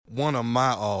one of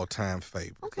my all-time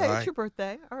favorites. Okay, right? It's your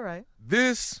birthday. All right.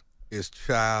 This is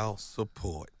child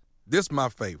support. This is my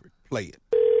favorite. Play it.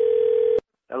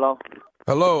 Hello?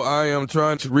 Hello, I am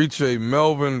trying to reach a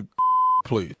Melvin,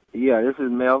 please. Yeah, this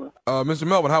is Melvin. Mr.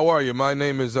 Melvin, how are you? My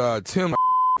name is Tim.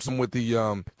 I'm with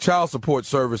the Child Support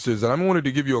Services, and I wanted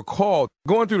to give you a call.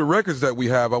 Going through the records that we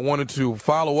have, I wanted to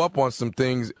follow up on some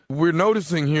things. We're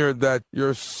noticing here that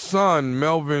your son,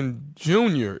 Melvin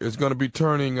Jr., is going to be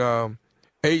turning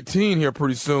 18 here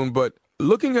pretty soon, but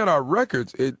looking at our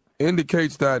records, it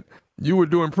indicates that you were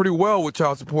doing pretty well with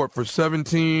child support for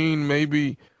 16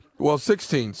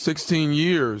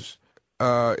 years.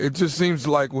 It just seems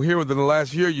like here within the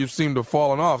last year, you seem to have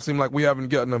fallen off. Seems like we haven't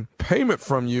gotten a payment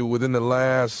from you within the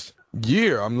last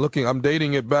year. I'm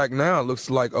dating it back now. It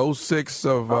looks like 06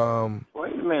 of,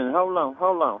 Wait a minute. Hold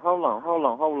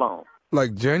on.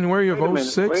 like January of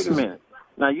 06? Wait a minute.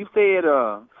 Now, you said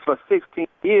for 16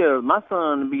 years, my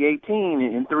son will be 18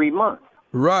 in 3 months.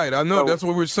 Right, I know. So, that's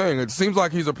what we're saying. It seems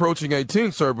like he's approaching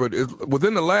 18, sir, but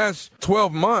within the last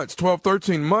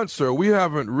 13 months, sir, we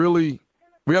haven't really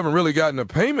gotten a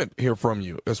payment here from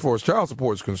you as far as child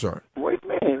support is concerned. Wait a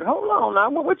minute. Hold on now.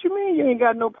 What you mean you ain't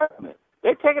got no payment?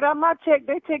 They take it out of my check.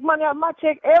 They take money out of my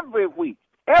check every week,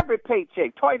 every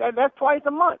paycheck. That's twice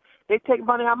a month. They take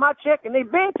money out of my check, and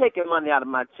they've been taking money out of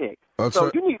my check.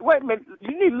 So you need wait a minute.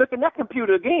 You need to look in that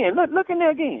computer again. Look in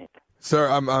there again. Sir,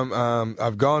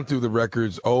 I've gone through the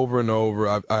records over and over.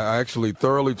 I actually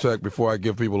thoroughly check before I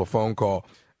give people a phone call.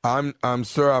 I'm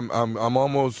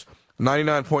almost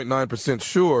 99.9%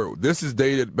 sure this is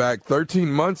dated back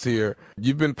 13 months here.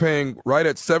 You've been paying right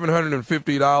at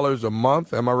 $750 a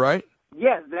month. Am I right?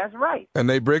 Yes, that's right. And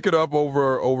they break it up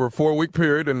over a 4-week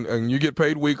period, and you get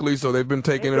paid weekly. So they've been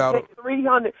taking it out.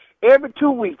 $300 every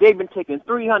 2 weeks. They've been taking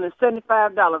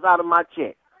 $375 out of my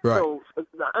check. Right. So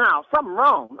now something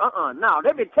wrong. No,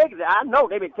 they've been taking it. I know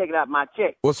they've been taking out my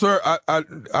check. Well, sir, I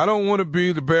don't want to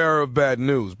be the bearer of bad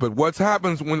news, but what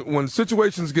happens when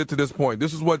situations get to this point?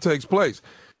 This is what takes place.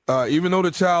 Even though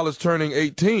the child is turning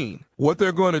 18, what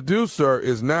they're going to do, sir,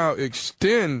 is now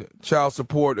extend child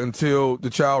support until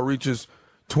the child reaches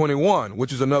 21,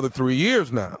 which is another 3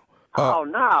 years now. Hell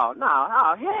no.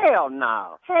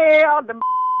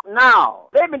 No.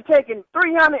 They've been taking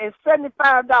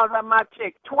 $375 out of my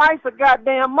check twice a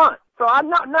goddamn month. So I'm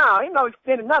not now. Ain't no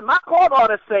extending nothing. My court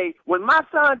order say when my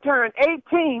son turns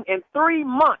 18 in 3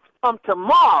 months from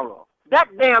tomorrow, that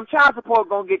damn child support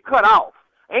gonna get cut off.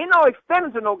 Ain't no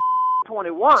extending to no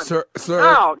 21. Sir.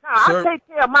 No, I take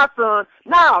care of my son.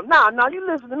 No, you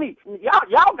listen to me.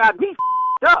 Y'all got me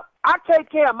up. I take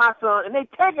care of my son, and they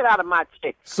take it out of my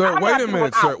check. Sir, wait a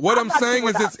minute, sir. What I'm saying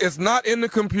is it's not in the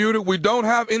computer. We don't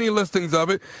have any listings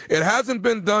of it. It hasn't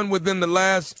been done within the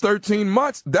last 13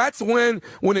 months. That's when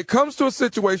it comes to a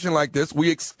situation like this,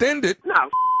 we extend it. No,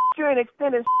 you ain't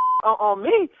extending on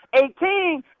me.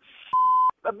 18,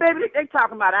 baby, they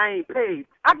talking about I ain't paid.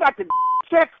 I got the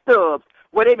check stubs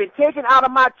where they been taking out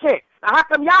of my check. Now, how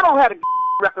come y'all don't have the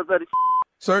records of the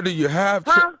Sir, do you have...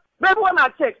 Huh? Baby, where my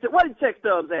check stubs? Where the check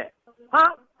stubs at?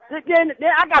 Huh?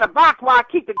 I got a box where I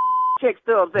keep the check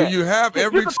stubs at. Do you have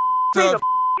every stub?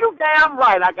 You damn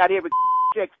right I got every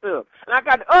check stub. And I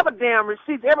got the other damn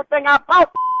receipts, everything I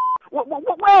bought.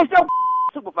 Where's your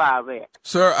supervisor at?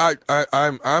 Sir,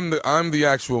 I'm the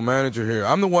actual manager here.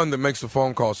 I'm the one that makes the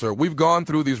phone call, sir. We've gone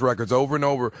through these records over and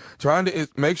over, trying to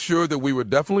make sure that we were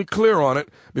definitely clear on it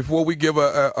before we give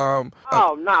Oh,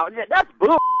 no, that's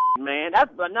bull, man. That's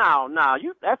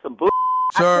some bull.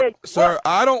 Sir,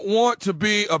 I don't want to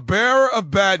be a bearer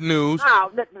of bad news.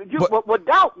 No,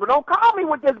 don't call me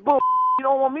with this bull. You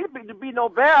don't want me to be no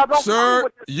bearer. Don't sir, call me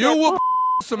with this, you will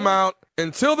this amount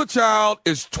until the child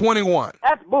is 21.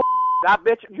 That's bull. I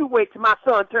bet you wait till my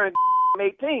son turns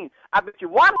 18. I bet you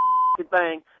one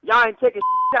thing. Y'all ain't taking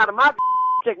out of my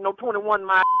check no 21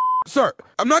 my. Sir,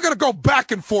 I'm not going to go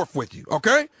back and forth with you,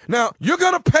 okay? Now, you're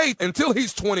going to pay until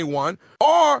he's 21,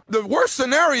 or the worst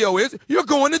scenario is you're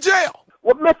going to jail.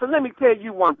 Well, mister, let me tell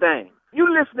you one thing. You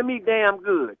listen to me damn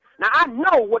good. Now, I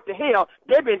know what the hell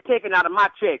they've been taking out of my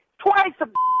check twice a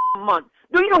month.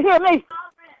 Do you hear me?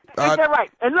 Ain't that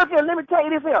right? And look here, let me tell you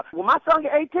this here. When my son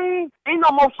get 18, ain't no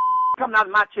more coming out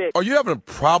of my check. Are you having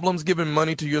problems giving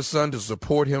money to your son to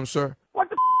support him, sir? What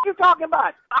the you talking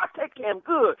about? I take care of him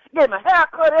good. Get him a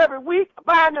haircut every week,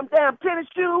 buying them damn tennis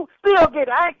shoes. Still get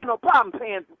it. I ain't no problem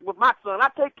paying with my son. I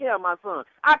take care of my son.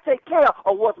 I take care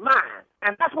of what's mine.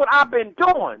 And that's what I've been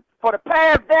doing for the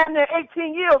past damn near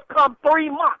 18 years come 3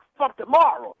 months from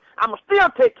tomorrow. I'ma still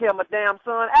take care of my damn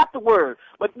son afterwards.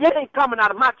 But it ain't coming out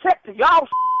of my check to y'all.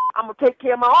 I'm gonna take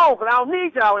care of my own because I don't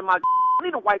need y'all in my I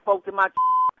need the white folks in my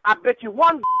I bet you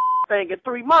one thing in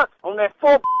 3 months. On that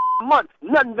 4th month,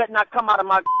 nothing better not come out of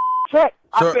my check.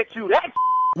 Sir, I bet you that.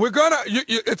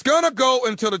 It's gonna go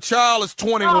until the child is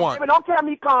 21. No, don't tell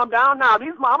me calm down now.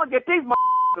 I'm gonna get these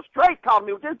straight calling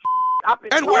me with this.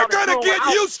 And we're gonna get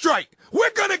you straight.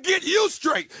 We're gonna get you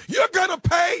straight. You're gonna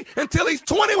pay until he's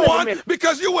 21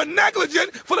 because you were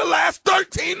negligent for the last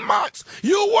 13 months.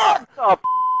 You were.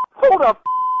 Who the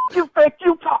you think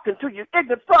you talking to, you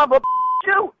ignorant son of a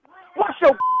you? What's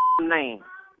your name?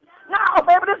 No,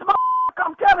 baby, this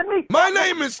come telling me. My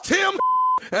name is Tim,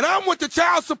 and I'm with the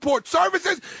Child Support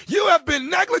Services. You have been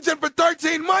negligent for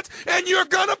 13 months, and you're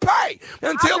gonna pay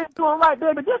until. I've been doing right,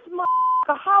 baby. This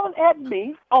hollering at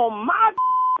me on my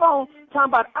phone,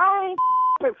 talking about I ain't.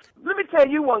 Let me tell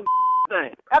you one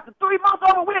thing. After 3 months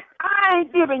over with, I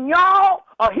ain't giving y'all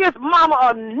or his mama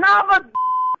another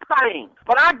thing.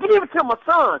 But I give it to my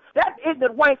son. That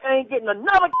ignorant wank ain't getting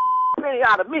another penny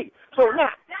out of me. So now,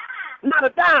 not a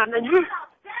dime. And you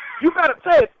better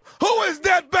say it. Who is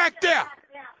that back there?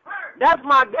 That's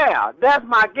my gal. That's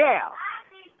my gal.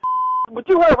 But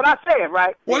you heard what I said,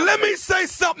 right? Well, let me say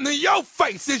something to your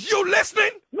face. Is you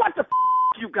listening? What the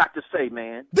you got to say,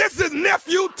 man? This is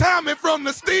Nephew Tommy from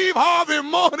the Steve Harvey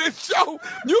Morning Show.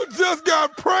 You just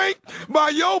got pranked by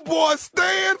your boy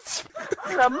Stan.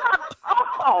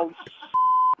 Oh,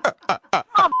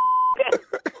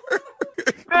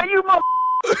 man, you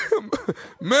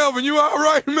Melvin, you all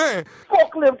right, man?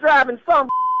 Forklift driving some.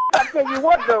 I tell you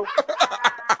what, though.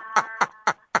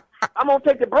 I'm gonna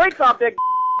take the brakes off that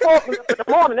forklift in the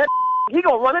morning. That he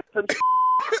gonna run into.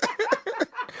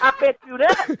 I bet you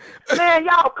that. Man,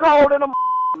 y'all cold in the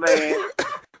man.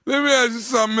 Let me ask you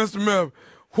something, Mr. Melvin.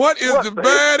 What is the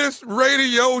baddest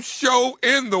radio show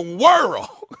in the world?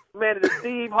 Man, it's the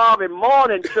Steve Harvey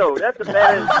Morning Show. That's the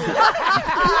baddest.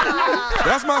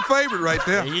 That's my favorite right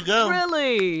there. There you go.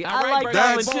 Really? I All right, like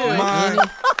that one That's too. my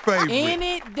favorite.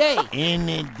 Any day.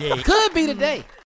 Any day. Could be today.